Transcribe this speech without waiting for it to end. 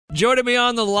Joining me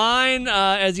on the line,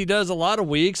 as he does a lot of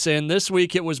weeks, and this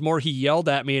week it was more he yelled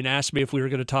at me and asked me if we were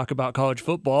going to talk about college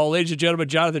football. Ladies and gentlemen,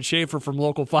 Jon Schaeffer from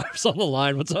Local 5's on the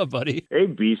line. What's up, buddy? Hey,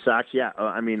 B-sox. Yeah,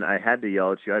 I had to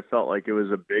yell at you. I felt like it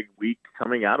was a big week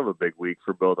coming out of a big week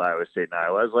for both Iowa State and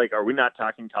Iowa. I was like, are we not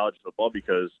talking college football?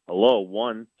 Because, hello,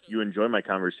 one, you enjoy my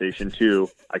conversation. Two,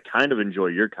 I kind of enjoy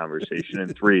your conversation.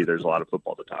 And three, there's a lot of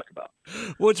football to talk about.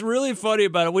 What's really funny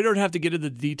about it, we don't have to get into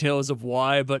the details of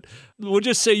why, but we'll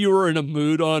just say you were in a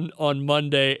mood on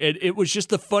Monday, and it was just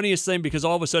the funniest thing because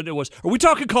all of a sudden it was, are we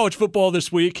talking college football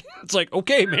this week? It's like,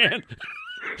 okay, man.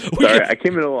 Sorry, I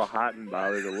came in a little hot and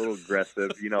bothered, a little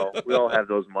aggressive. You know, we all have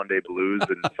those Monday blues,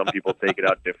 and some people take it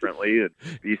out differently. And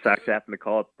B-sox happened to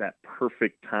call it that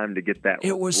perfect time to get that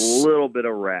little bit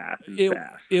of wrath and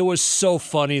fast. It was so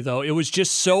funny, though. It was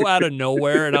just so out of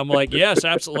nowhere, and I'm like, yes,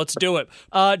 absolutely, let's do it.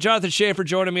 Jon Schaeffer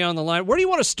joining me on the line. Where do you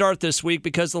want to start this week?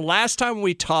 Because the last time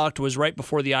we talked was right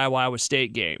before the Iowa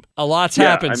State game. A lot's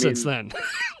happened since then.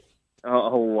 A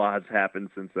lot's happened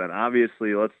since then.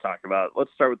 Obviously, let's start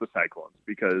with the Cyclones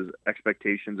because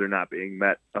expectations are not being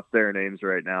met up there in Ames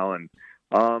right now. And,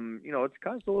 it's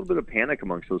caused a little bit of panic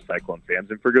amongst those Cyclone fans,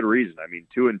 and for good reason. I mean,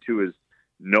 2-2 is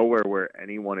nowhere where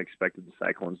anyone expected the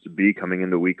Cyclones to be coming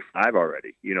into week 5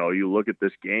 already. You know, you look at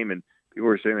this game and people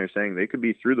are sitting there saying they could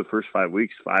be through the first 5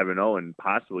 weeks 5-0 and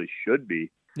possibly should be.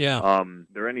 Yeah.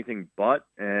 They're anything but.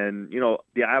 And,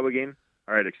 the Iowa game,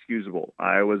 all right, excusable.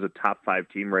 Iowa's a top 5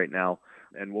 team right now,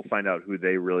 and we'll find out who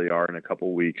they really are in a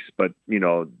couple weeks. But,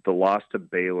 the loss to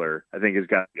Baylor, I think, has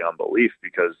got beyond belief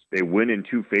because they win in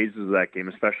 2 phases of that game,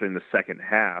 especially in the second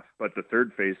half. But the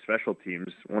third phase, special teams,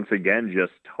 once again,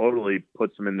 just totally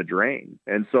puts them in the drain.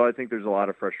 And so I think there's a lot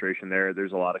of frustration there.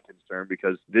 There's a lot of concern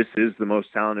because this is the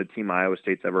most talented team Iowa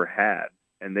State's ever had,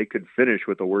 and they could finish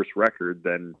with a worse record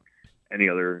than any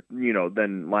other,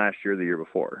 than last year, the year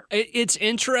before. It's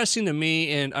interesting to me,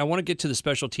 and I want to get to the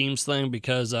special teams thing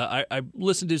because I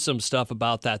listened to some stuff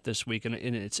about that this week, and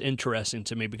it's interesting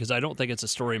to me because I don't think it's a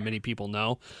story many people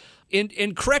know.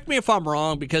 And correct me if I'm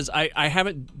wrong because I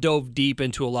haven't dove deep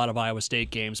into a lot of Iowa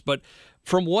State games, but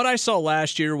from what I saw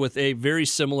last year with a very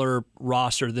similar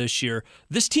roster this year,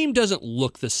 this team doesn't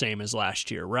look the same as last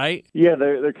year, right? Yeah,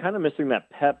 they're kind of missing that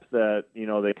pep that,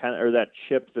 they kind of, or that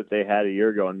chip that they had a year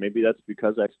ago. And maybe that's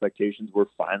because expectations were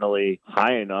finally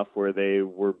high enough where they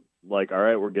were like, all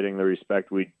right, we're getting the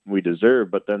respect we deserve.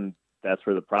 But then that's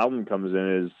where the problem comes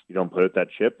in is you don't put out that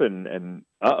chip and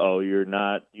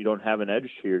you don't have an edge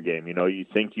to your game. You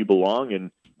think you belong, and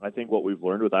I think what we've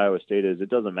learned with Iowa State is it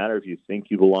doesn't matter if you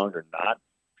think you belong or not.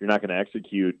 If you're not going to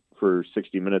execute for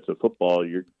 60 minutes of football,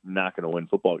 you're not going to win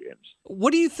football games.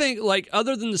 What do you think,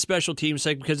 other than the special teams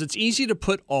segment, because it's easy to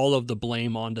put all of the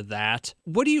blame onto that,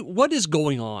 what is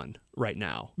going on right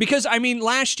now? Because,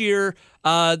 last year,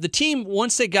 the team,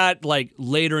 once they got,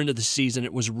 later into the season,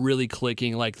 it was really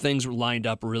clicking. Things were lined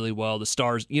up really well. The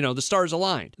stars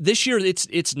aligned. This year,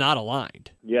 it's not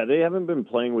aligned. Yeah, they haven't been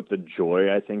playing with the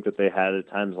joy, I think, that they had at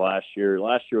times last year.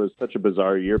 Last year was such a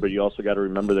bizarre year, but you also got to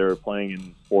remember they were playing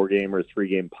in 4-game or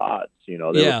 3-game pods. They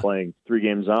were playing 3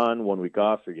 games on, 1 week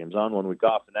off, 3 games on, 1 week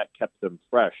off, and that kept them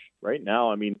fresh. Right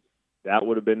now, that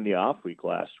would have been the off week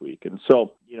last week. And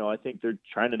so, I think they're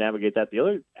trying to navigate that. The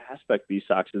other aspect,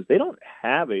 B-sox, is they don't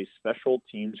have a special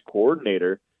teams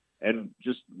coordinator. And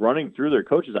just running through their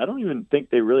coaches, I don't even think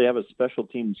they really have a special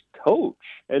teams coach.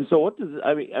 And so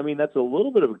that's a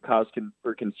little bit of a cause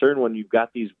for concern when you've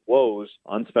got these woes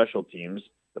on special teams.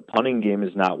 The punting game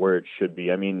is not where it should be.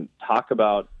 Talk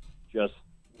about just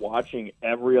watching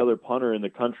every other punter in the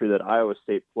country that Iowa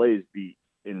State plays be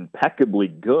impeccably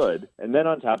good. And then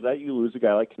on top of that, you lose a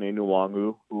guy like Kane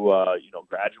Nwangwu, who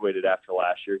graduated after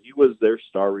last year. He was their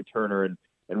star returner and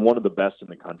one of the best in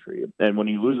the country. And when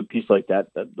you lose a piece like that,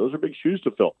 those are big shoes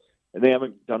to fill. And they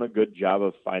haven't done a good job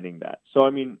of finding that. So,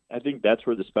 I think that's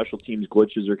where the special teams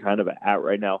glitches are kind of at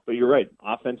right now. But you're right.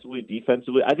 Offensively,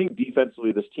 defensively, I think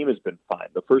defensively this team has been fine.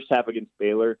 The first half against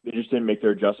Baylor, they just didn't make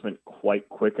their adjustment quite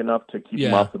quick enough to keep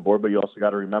them off the board. But you also got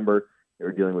to remember they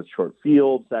were dealing with short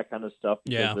fields, that kind of stuff,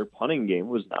 because their punting game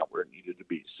was not where it needed to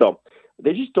be. So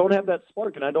they just don't have that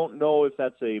spark. And I don't know if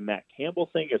that's a Matt Campbell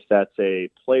thing, if that's a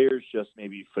players just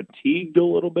maybe fatigued a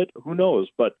little bit. Who knows?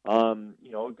 But,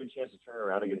 a good chance to turn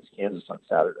around against Kansas on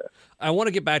Saturday. I want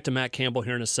to get back to Matt Campbell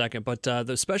here in a second, but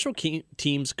the special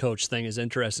teams coach thing is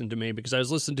interesting to me because I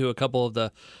was listening to a couple of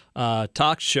the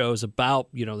talk shows about,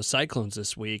 the Cyclones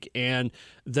this week, and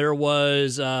there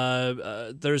was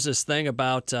there's this thing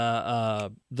about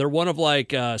they're one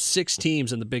of 6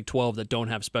 teams in the Big 12 that don't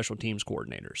have special teams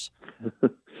coordinators.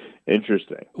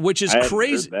 Interesting. Which is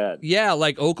crazy. Yeah,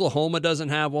 Oklahoma doesn't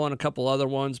have one, a couple other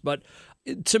ones. But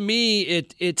to me,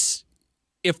 it's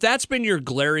if that's been your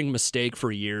glaring mistake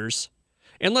for years.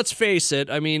 And let's face it,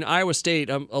 I mean, Iowa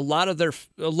State, a lot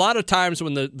of times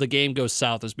when the game goes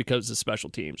south is because of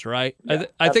special teams, right? Yeah,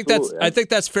 I think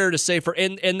that's fair to say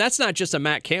and that's not just a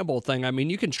Matt Campbell thing. I mean,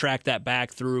 you can track that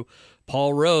back through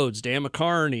Paul Rhodes, Dan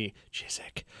McCarney,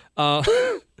 Chizik.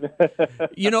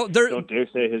 Don't dare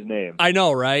say his name. I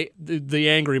know, right? The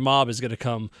angry mob is going to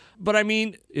come. But I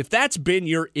mean, if that's been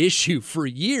your issue for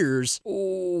years,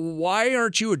 why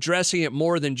aren't you addressing it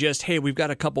more than just, hey, we've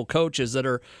got a couple coaches that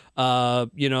are,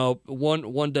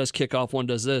 one does kickoff, one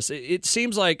does this. It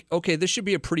seems like, okay, this should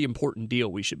be a pretty important deal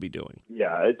we should be doing.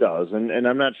 Yeah, it does. And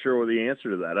I'm not sure what the answer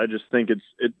to that. I just think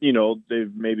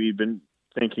they've maybe been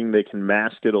thinking they can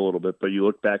mask it a little bit, but you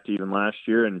look back to even last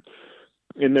year and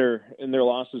in their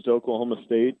losses to Oklahoma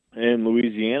State and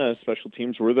Louisiana, special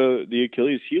teams were the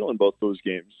Achilles heel in both those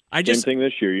games. Same thing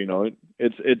this year.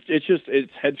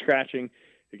 It's head scratching.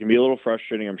 It can be a little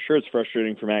frustrating. I'm sure it's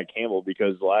frustrating for Matt Campbell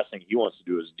because the last thing he wants to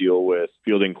do is deal with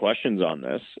fielding questions on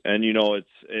this. And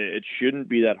it shouldn't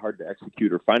be that hard to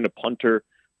execute or find a punter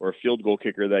or a field goal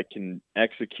kicker that can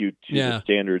execute to the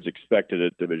standards expected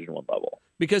at Division I level.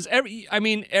 Because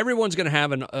everyone's going to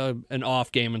have an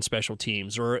off game in special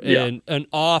teams or an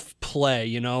off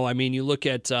play. I mean, you look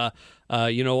at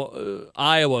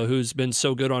Iowa, who's been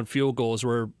so good on field goals,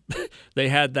 where they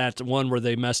had that one where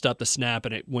they messed up the snap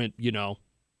and it went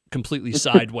completely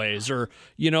sideways, or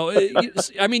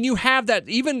I mean, you have that.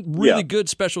 Even really good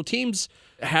special teams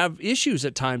have issues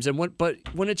at times, but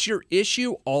when it's your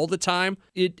issue all the time,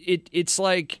 it's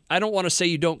like, I don't want to say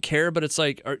you don't care, but it's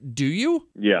like, do you?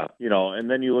 Yeah, and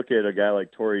then you look at a guy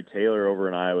like Torrey Taylor over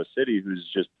in Iowa City, who's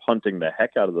just punting the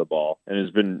heck out of the ball and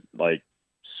has been like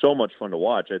so much fun to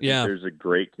watch. I think there's a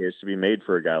great case to be made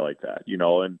for a guy like that,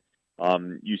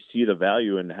 and you see the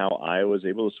value in how Iowa's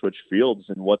able to switch fields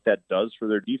and what that does for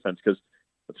their defense. Because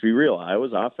let's be real,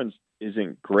 Iowa's offense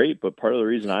isn't great, but part of the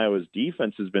reason Iowa's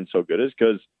defense has been so good is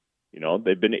because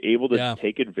they've been able to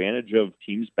take advantage of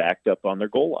teams backed up on their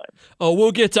goal line. Oh,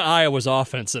 we'll get to Iowa's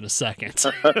offense in a second.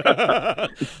 The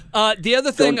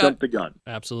other thing, don't jump the gun.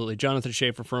 Absolutely, Jonathan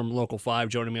Schaeffer from Local 5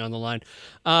 joining me on the line.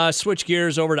 Switch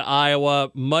gears over to Iowa.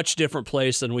 Much different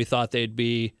place than we thought they'd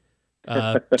be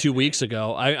 2 weeks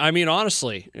ago. I mean,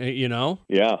 honestly,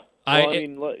 Yeah.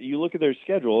 Well, you look at their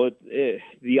schedule.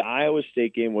 The Iowa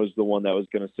State game was the one that was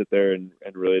going to sit there and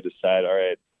really decide, all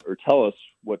right, or tell us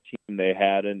what team they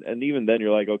had. And even then,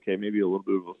 you're like, okay, maybe a little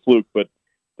bit of a fluke. But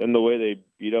then the way they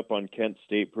beat up on Kent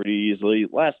State pretty easily.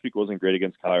 Last week wasn't great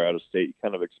against Colorado State. You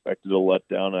kind of expected a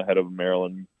letdown ahead of a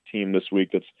Maryland team this week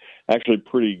that's actually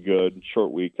pretty good,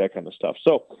 short week, that kind of stuff.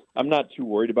 So I'm not too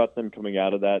worried about them coming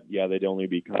out of that. Yeah, they'd only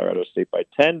beat Colorado State by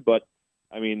 10, but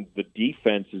I mean, the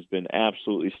defense has been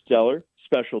absolutely stellar.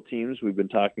 Special teams, we've been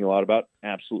talking a lot about,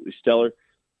 absolutely stellar.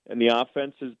 And the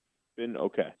offense has been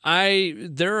okay.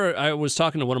 I was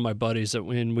talking to one of my buddies that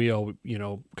when we all,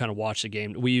 kind of watch the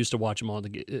game. We used to watch them all,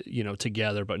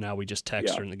 together, but now we just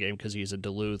text during the game because he's in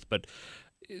Duluth. But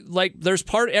like, there's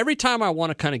every time I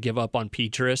want to kind of give up on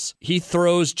Petrus, he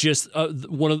throws just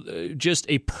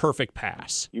a perfect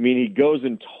pass. You mean he goes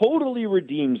and totally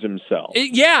redeems himself?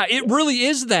 It really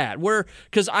is that.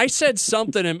 Because I said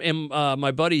something and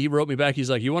my buddy, he wrote me back. He's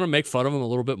like, "You want to make fun of him a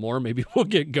little bit more? Maybe we'll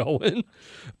get going."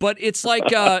 But it's like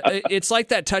it's like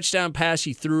that touchdown pass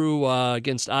he threw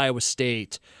against Iowa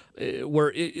State,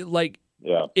 where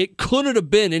it couldn't have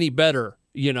been any better.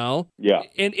 Yeah.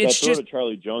 And it's that throw to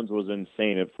Charlie Jones was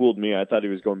insane. It fooled me. I thought he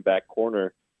was going back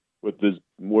corner with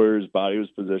where his body was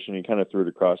positioned. He kind of threw it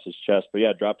across his chest, but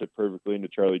dropped it perfectly into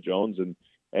Charlie Jones. And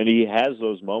he has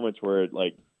those moments where it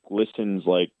like glistens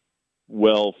like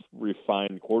well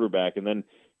refined quarterback. And then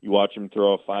you watch him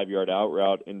throw a 5-yard out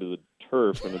route into the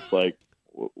turf. And it's like,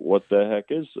 what the heck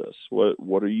is this?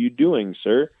 What are you doing,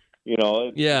 sir?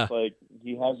 It's like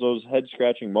he has those head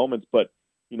scratching moments, but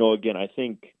again, I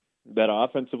think that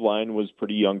offensive line was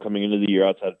pretty young coming into the year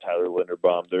outside of Tyler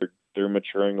Linderbaum. They're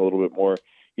maturing a little bit more.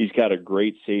 He's got a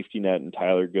great safety net in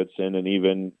Tyler Goodson and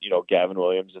even, Gavin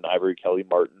Williams and Ivory Kelly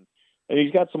Martin. And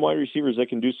he's got some wide receivers that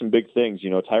can do some big things.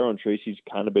 Tyrone Tracy's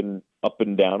kind of been up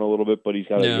and down a little bit, but he's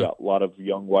got a lot of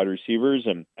young wide receivers.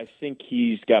 And I think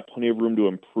he's got plenty of room to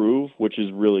improve, which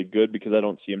is really good because I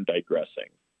don't see him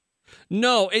digressing.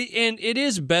 No, and it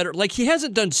is better. Like, he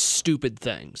hasn't done stupid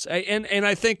things. And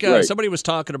I think somebody was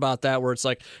talking about that, where it's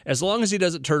like, as long as he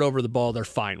doesn't turn over the ball, they're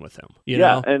fine with him. You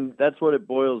know? And that's what it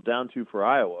boils down to for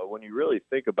Iowa. When you really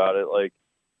think about it, like,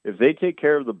 if they take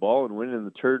care of the ball and win in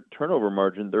the turnover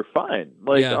margin, they're fine.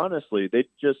 Like, honestly, they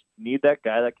just need that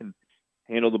guy that can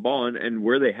handle the ball. And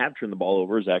where they have turned the ball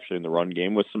over is actually in the run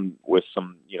game with some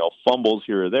fumbles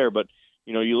here or there. But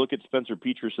you look at Spencer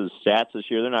Petrus's stats this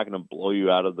year; they're not going to blow you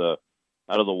out of the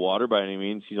water by any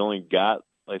means. He's only got,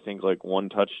 I think, like 1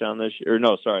 touchdown this year. Or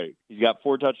no, sorry, he's got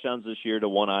 4 touchdowns this year to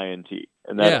 1 INT,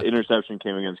 and that interception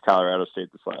came against Colorado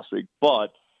State this last week.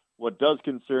 But what does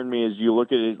concern me is you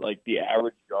look at it, like the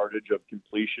average yardage of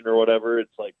completion or whatever,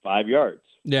 it's like 5 yards.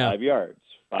 Yeah. 5 yards.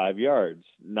 5 yards.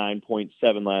 9.7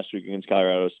 last week against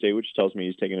Colorado State, which tells me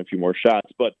he's taking a few more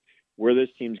shots. But where this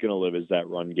team's going to live is that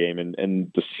run game.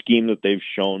 And the scheme that they've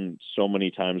shown so many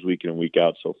times week in and week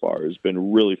out so far has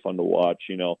been really fun to watch,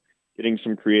 getting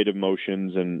some creative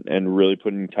motions and really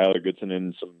putting Tyler Goodson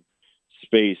in some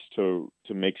space to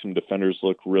make some defenders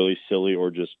look really silly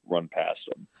or just run past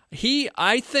them.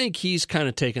 I think he's kind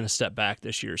of taken a step back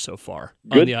this year so far.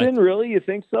 Goodson, really? You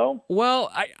think so?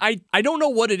 Well, I don't know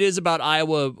what it is about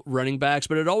Iowa running backs,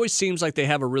 but it always seems like they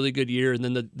have a really good year, and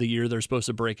then the year they're supposed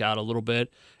to break out a little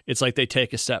bit, it's like they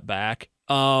take a step back.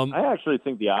 I actually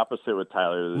think the opposite with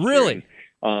Tyler this really?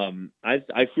 year.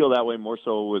 I feel that way more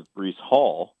so with Breece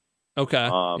Hall. Okay.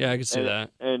 Yeah, I can see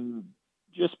that. And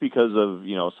just because of,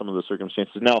 some of the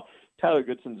circumstances. Now, Tyler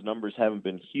Goodson's numbers haven't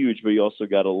been huge, but you also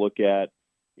got to look at,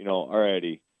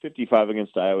 alrighty, 55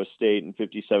 against Iowa State and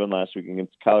 57 last week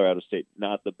against Colorado State.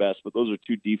 Not the best, but those are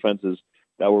 2 defenses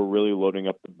that were really loading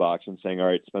up the box and saying, all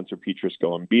right, Spencer Petrus,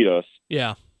 go and beat us.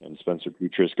 Yeah. And Spencer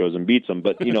Petrus goes and beats them.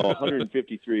 But,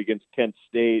 153 against Kent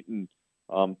State and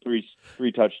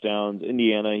three touchdowns.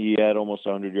 Indiana, he had almost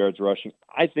 100 yards rushing.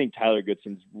 I think Tyler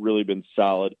Goodson's really been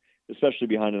solid, especially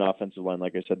behind an offensive line,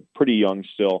 like I said, pretty young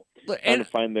still, trying to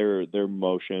find their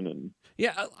motion. And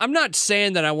yeah, I'm not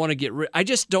saying that I want to get rid. I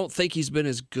just don't think he's been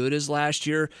as good as last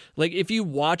year. Like, if you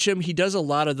watch him, he does a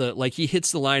lot of he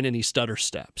hits the line and he stutter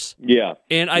steps. Yeah.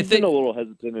 And he's been a little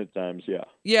hesitant at times, yeah.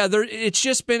 Yeah, it's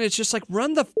just like,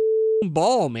 run the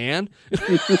ball, man.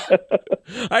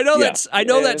 I know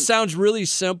that sounds really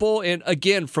simple, and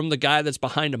again, from the guy that's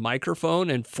behind a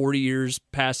microphone and 40 years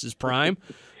past his prime.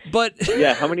 But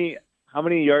yeah, how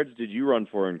many yards did you run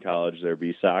for in college there,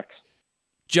 B-sox?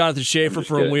 Jonathan Schaeffer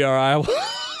from We Are Iowa.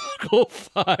 Goal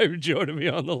 5 joining me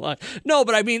on the line. No,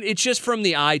 but I mean, it's just from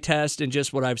the eye test and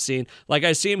just what I've seen. Like,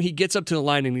 I see him, he gets up to the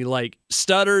line and he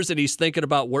stutters and he's thinking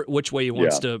about which way he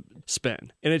wants to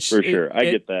spin. And it's for sure. I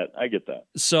get that.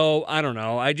 So I don't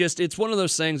know. It's one of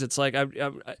those things. It's like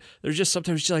there's just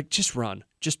sometimes just run.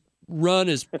 Just run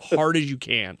as hard as you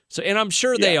can. So, and I'm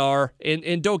sure they are.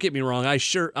 And don't get me wrong.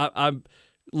 I'm.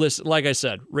 Listen, like I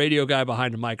said, radio guy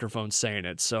behind a microphone saying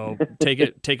it, so take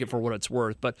it for what it's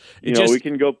worth. But we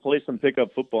can go play some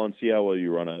pickup football and see how well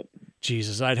you run it.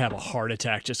 Jesus, I'd have a heart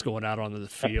attack just going out onto the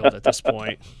field at this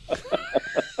point.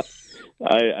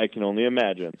 I can only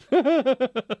imagine.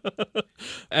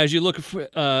 As you look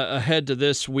ahead to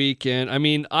this weekend, I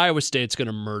mean, Iowa State's going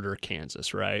to murder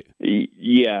Kansas, right?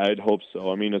 Yeah, I'd hope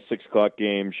so. I mean, a 6:00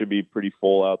 game should be pretty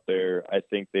full out there. I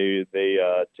think they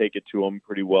take it to them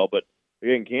pretty well, but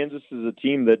again, Kansas is a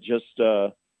team that just,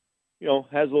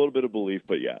 has a little bit of belief.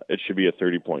 But, yeah, it should be a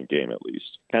 30-point game at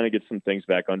least. Kind of get some things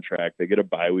back on track. They get a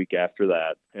bye week after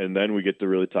that. And then we get to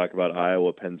really talk about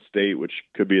Iowa, Penn State, which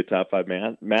could be a top 5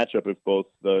 matchup if both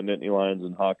the Nittany Lions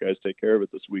and Hawkeyes take care of it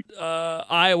this week.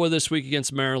 Iowa this week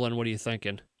against Maryland. What are you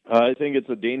thinking? I think it's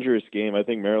a dangerous game. I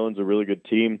think Maryland's a really good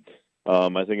team.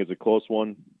 I think it's a close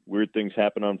one. Weird things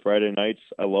happen on Friday nights.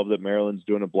 I love that Maryland's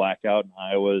doing a blackout, and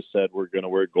Iowa has said we're going to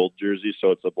wear gold jerseys,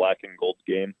 so it's a black and gold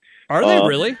game. Are they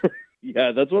really?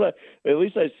 Yeah, that's what at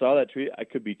least I saw that tweet. I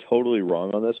could be totally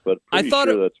wrong on this, but pretty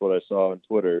sure that's what I saw on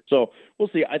Twitter. So we'll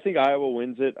see. I think Iowa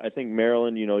wins it. I think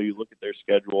Maryland, you look at their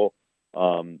schedule,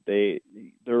 they're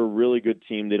a really good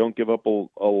team. They don't give up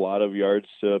a lot of yards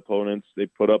to opponents. They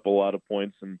put up a lot of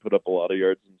points and put up a lot of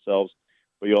yards themselves.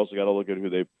 But you also got to look at who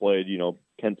they played.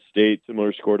 Kent State,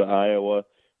 similar score to Iowa,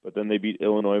 but then they beat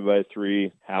Illinois by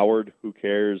 3. Howard, who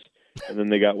cares? And then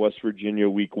they got West Virginia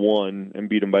week 1 and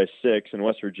beat them by 6. And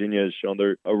West Virginia has shown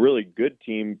they're a really good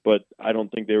team, but I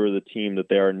don't think they were the team that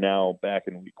they are now back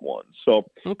in week 1. So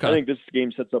I think this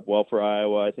game sets up well for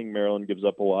Iowa. I think Maryland gives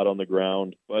up a lot on the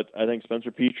ground, but I think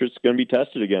Spencer Petrus is going to be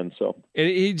tested again. So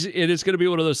it is going to be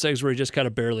one of those things where he just kind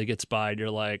of barely gets by, and you're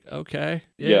like, okay,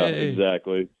 yay. Yeah,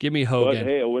 exactly. Give me Hogan. But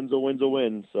hey, a win's a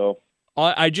win. So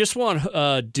I just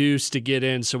want Deuce to get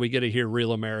in so we get to hear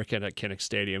Real American at Kinnick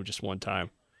Stadium just one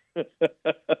time.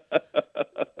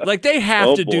 Like, they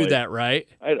have to do that, right?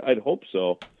 I'd hope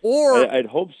so. Or I'd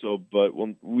hope so, but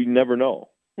we never know.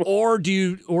 or do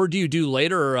you do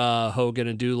later, Hogan,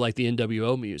 and do like the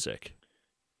NWO music?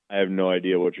 I have no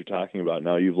idea what you're talking about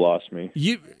now. You've lost me.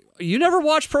 You never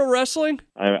watch pro wrestling?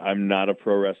 I'm not a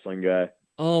pro wrestling guy.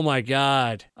 Oh my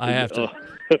God. I have to.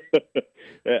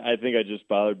 I think I just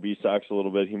bothered B-sox a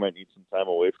little bit. He might need some time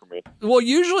away from me. Well,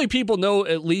 usually people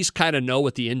at least kind of know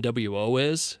what the NWO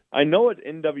is. I know what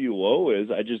NWO is.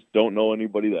 I just don't know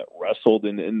anybody that wrestled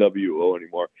in NWO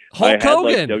anymore. Hulk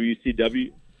Hogan. Like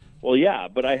WCW. Well, yeah,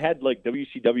 but I had like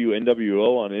WCW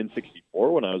NWO on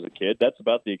N64 when I was a kid. That's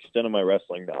about the extent of my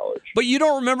wrestling knowledge. But you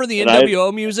don't remember the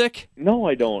NWO music? No,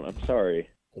 I don't. I'm sorry.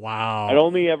 Wow. I'd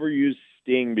only ever use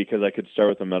Sting because I could start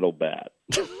with a metal bat.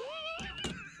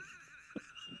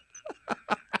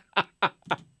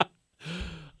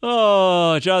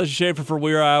 Oh, Jon Schaeffer for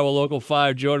Weir, Iowa, Local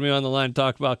 5. Joining me on the line to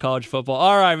talk about college football.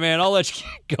 All right, man, I'll let you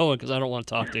get going because I don't want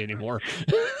to talk to you anymore.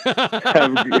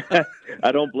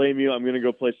 I don't blame you. I'm going to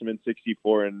go play some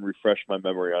N64 and refresh my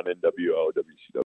memory on NWO, WCW.